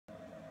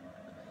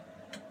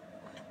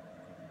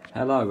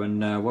Hello and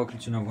welcome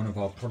to another one of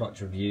our product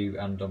review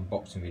and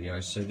unboxing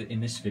videos. So in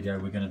this video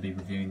we're going to be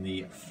reviewing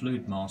the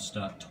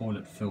Fluidmaster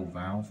toilet fill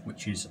valve,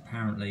 which is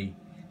apparently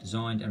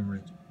designed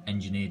and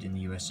engineered in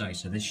the USA,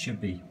 so this should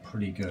be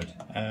pretty good.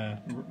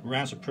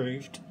 RAS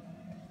approved.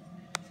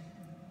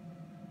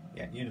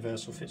 Yeah,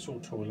 universal, fits all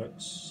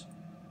toilets.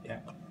 Yeah,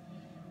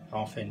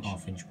 half inch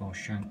by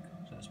Shank,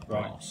 so that's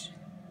brass.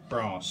 Right.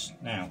 Brass.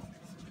 Now,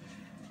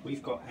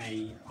 we've got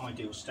a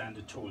ideal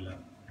standard toilet,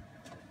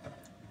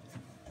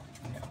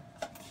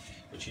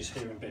 which is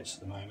here in bits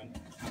at the moment,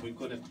 and we've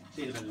got a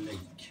bit of a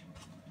leak.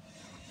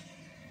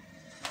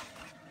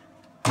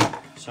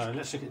 So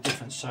let's look at the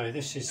difference. So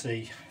this is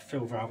the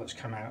fill valve that's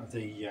come out of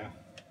the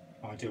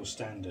ideal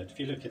standard. If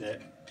you look at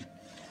it,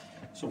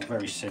 it's all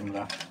very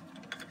similar.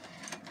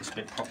 This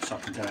bit pops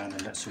up and down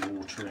and lets the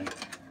water in.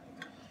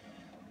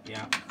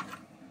 Yeah.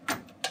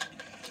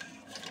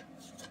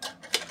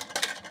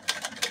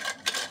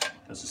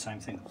 Does the same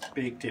thing.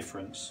 Big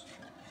difference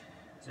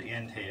is at the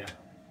end here.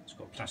 It's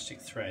got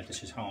plastic thread.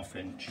 This is half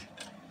inch.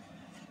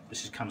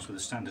 This comes with a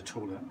standard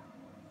toilet.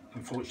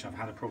 Unfortunately, I've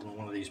had a problem with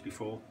one of these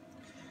before.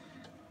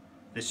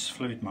 This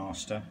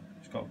Fluidmaster,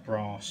 it's got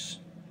brass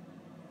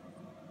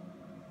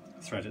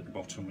thread at the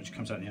bottom, which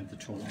comes out the end of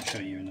the toilet. I'll show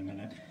you in a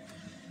minute.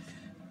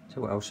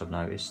 So what else I've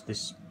noticed,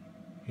 this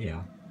here,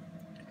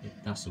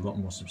 that's a lot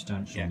more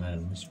substantial there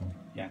than this one.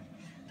 Yeah.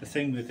 The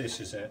thing with this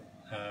is that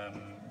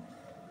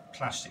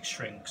plastic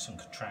shrinks and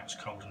contracts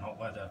cold and hot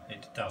weather.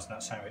 It does.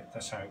 That's how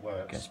it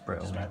works. It gets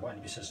brittle. Doesn't matter what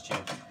anybody says to you.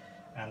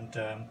 And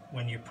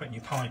when you're putting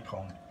your pipe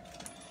on,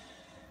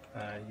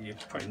 you're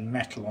putting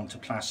metal onto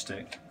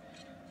plastic.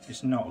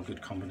 It's not a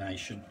good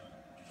combination,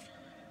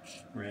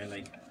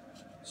 really.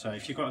 So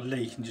if you've got a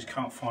leak and just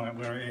can't find out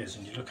where it is,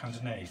 and you look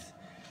underneath,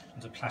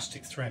 there's a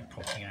plastic thread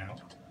popping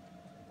out.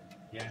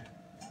 Yeah.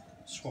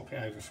 Swap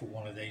it over for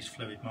one of these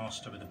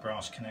Fluidmaster with a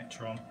brass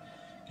connector on,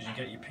 because you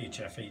get your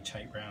PTFE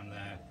tape round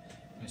there.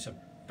 It's a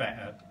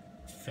better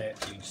fit,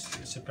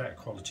 it's a better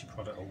quality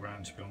product all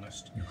round, to be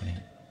honest.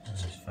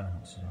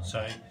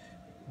 So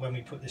when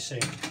we put this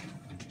in,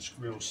 it's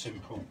real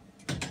simple.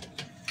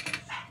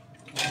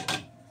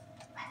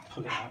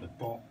 Pull it out of the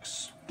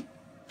box.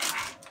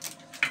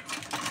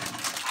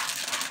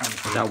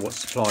 Is that what's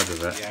supplied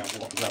with it? Yeah,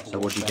 so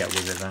what do you get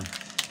with it then?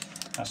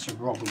 That's a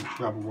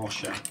rubber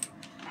washer.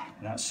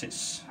 And that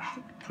sits,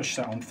 push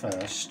that on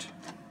first.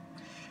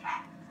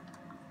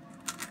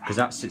 Because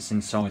that sits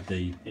inside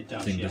the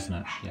thing, doesn't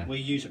it? Yeah. We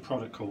use a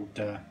product called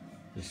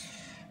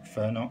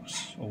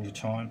Fernox all the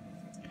time,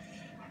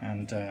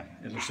 and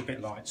it looks a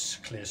bit like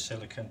clear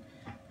silicone,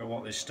 but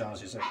what this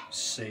does is it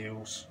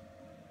seals.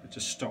 It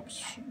just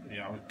stops.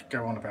 I'll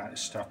go on about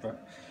this stuff,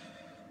 but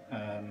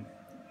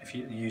if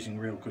you're using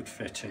real good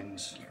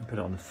fittings, you can put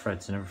it on the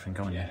threads and everything,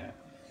 can't you? Yeah.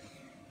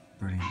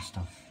 Brilliant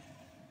stuff.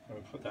 So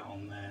we'll put that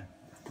on there,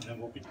 and then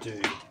what we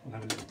do, we'll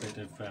have a little bit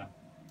of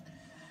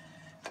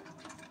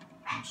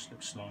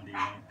slip slidey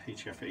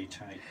PTFE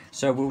tape.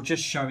 So we'll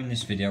just show in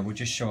this video, we'll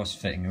just show us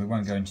fitting. We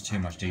won't go into too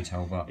much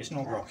detail, but it's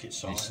not rocket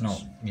science. It's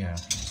not, yeah.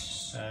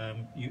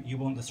 You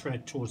want the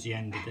thread towards the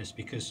end of this,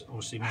 because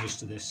obviously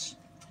most of this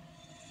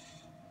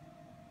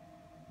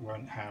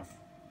won't have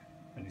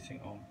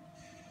anything on.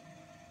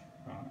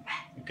 Right.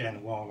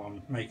 Again, while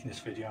I'm making this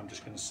video, I'm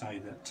just going to say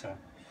that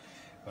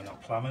we're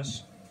not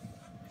plumbers.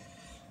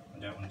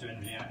 We don't want to do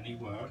any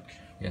work.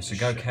 Yeah, so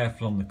go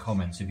careful on the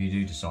comments if you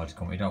do decide to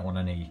comment. We don't want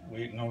any.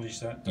 We acknowledge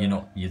that.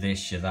 You're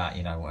this, you're that,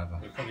 whatever.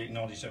 We probably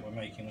acknowledge that we're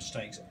making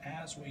mistakes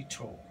as we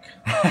talk.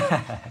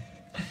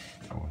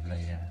 Probably,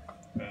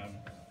 yeah.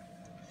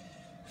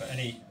 But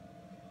any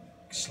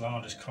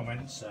slanderous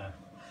comments,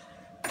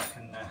 I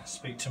can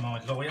speak to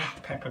my lawyer,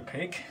 Peppa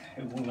Pig,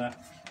 who will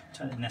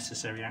take the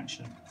necessary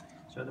action.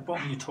 So at the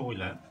bottom of your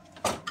toilet,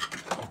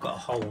 I've got a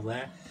hole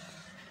there.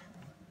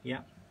 Yeah.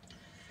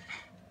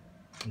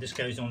 And this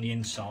goes on the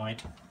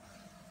inside.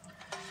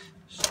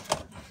 So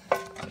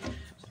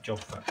it's a job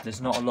for it. There's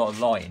not a lot of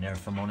light in there,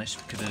 if I'm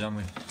honest, because they're done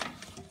with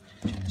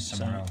doing this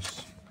somewhere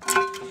else.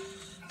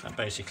 That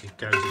basically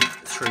goes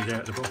through there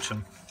at the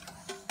bottom.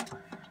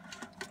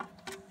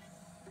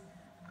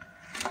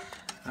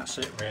 That's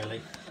it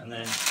really, and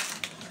then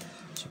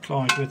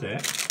supplied with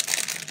it.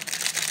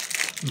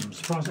 I'm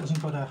surprised it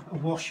hasn't got a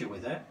washer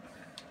with it.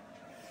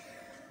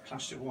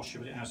 Plastic washer,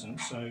 but it hasn't,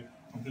 so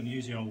I'm going to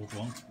use the old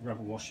one,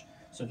 rubber wash.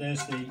 So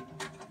there's the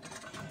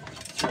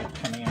thread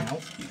coming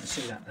out, you can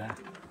see that there.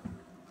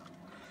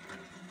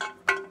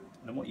 And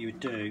then what you would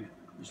do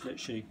is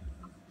literally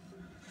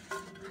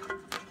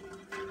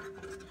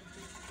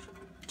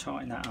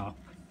tighten that up,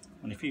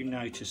 and if you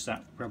notice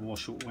that rubber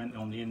washer went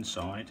on the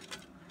inside,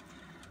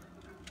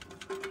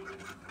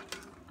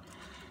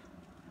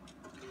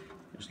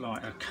 it's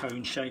like a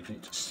cone shape and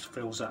it just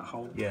fills that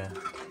hole. Yeah.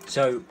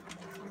 So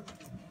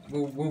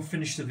we'll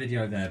finish the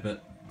video there,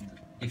 but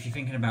if you're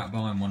thinking about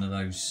buying one of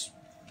those,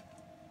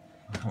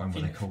 I can't remember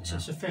what they're called.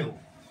 It's a fill.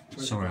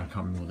 Sorry, I can't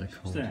remember what they're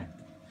called. It's there.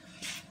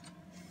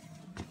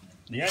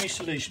 The only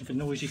solution for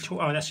noisy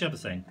toilet. Oh, that's the other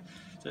thing.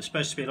 So it's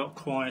supposed to be a lot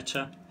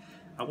quieter.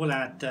 I will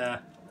add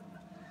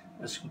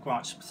there's some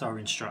quite thorough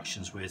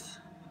instructions with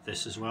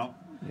this as well.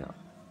 Yeah.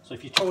 So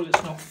if your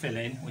toilet's not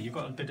filling, or you've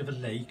got a bit of a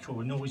leak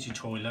or a noisy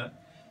toilet,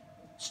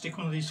 stick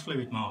one of these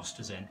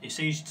Fluidmasters in. It's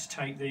easy to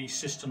take the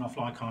cistern off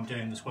like I'm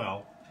doing as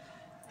well,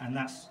 and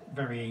that's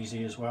very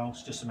easy as well.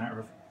 It's just a matter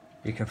of...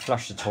 You can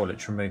flush the toilet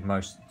to remove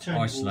most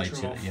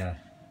isolated, yeah.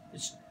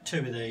 It's 2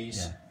 of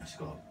these. Yeah. It's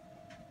got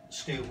a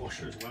steel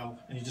washer as well,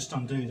 and you just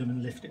undo them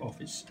and lift it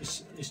off.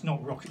 It's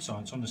not rocket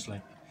science,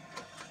 honestly.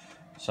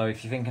 So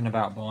if you're thinking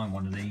about buying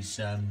one of these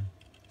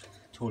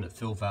toilet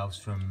fill valves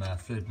from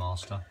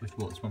Fluidmaster, we've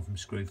bought this one from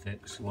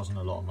Screwfix. It wasn't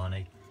a lot of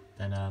money.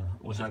 Then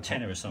was it a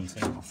tenner or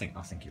something? I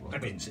think it was.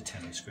 Maybe it's a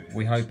tenner Screwfix.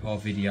 We hope our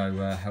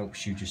video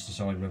helps you just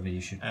decide whether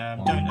you should.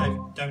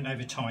 Don't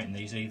over tighten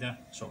these either.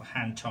 Sort of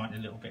hand tighten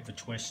a little bit of a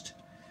twist,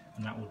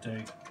 and that will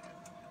do.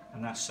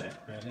 And that's it,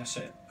 really. That's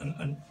it.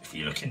 And if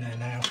you look in there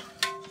now,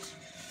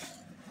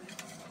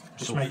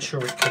 just make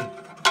sure it can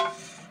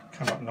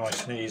come up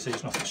nice and easy.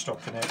 There's nothing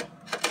stopping it.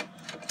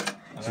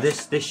 So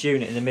this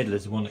unit in the middle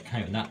is the one that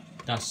came, and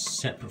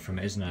that's separate from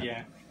it, isn't it?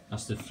 Yeah.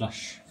 That's the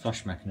flush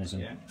mechanism.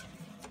 Yeah.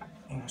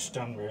 And that's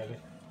done really.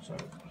 So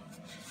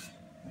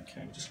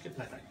okay, we'll just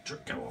let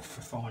that go off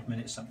for 5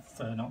 minutes. That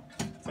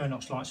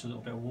Fernox likes a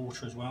little bit of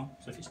water as well,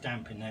 so if it's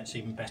damp in there, it's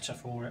even better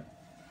for it.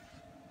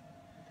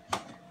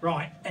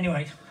 Right.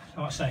 Anyway,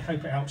 like I say,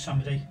 hope it helps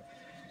somebody.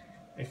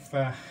 If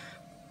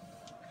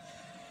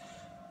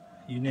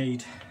you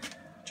need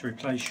to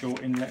replace your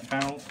inlet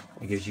valve,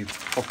 it gives you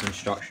proper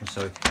instructions.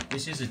 So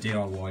this is a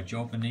DIY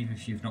job, and even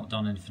if you've not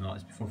done anything like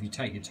this before, if you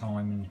take your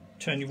time and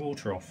turn your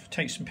water off,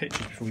 take some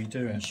pictures before you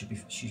do it. You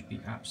should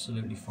be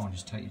absolutely fine.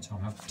 Just take your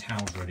time. Have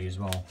towels ready as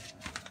well,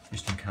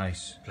 just in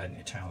case. Plenty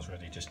of towels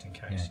ready, just in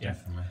case. Yeah,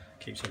 definitely.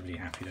 Keeps everybody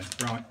happy then.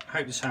 Right.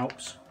 Hope this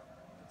helps.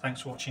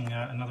 Thanks for watching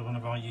another one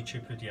of our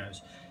YouTube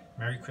videos.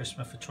 Merry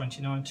Christmas for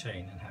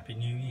 2019 and Happy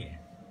New Year.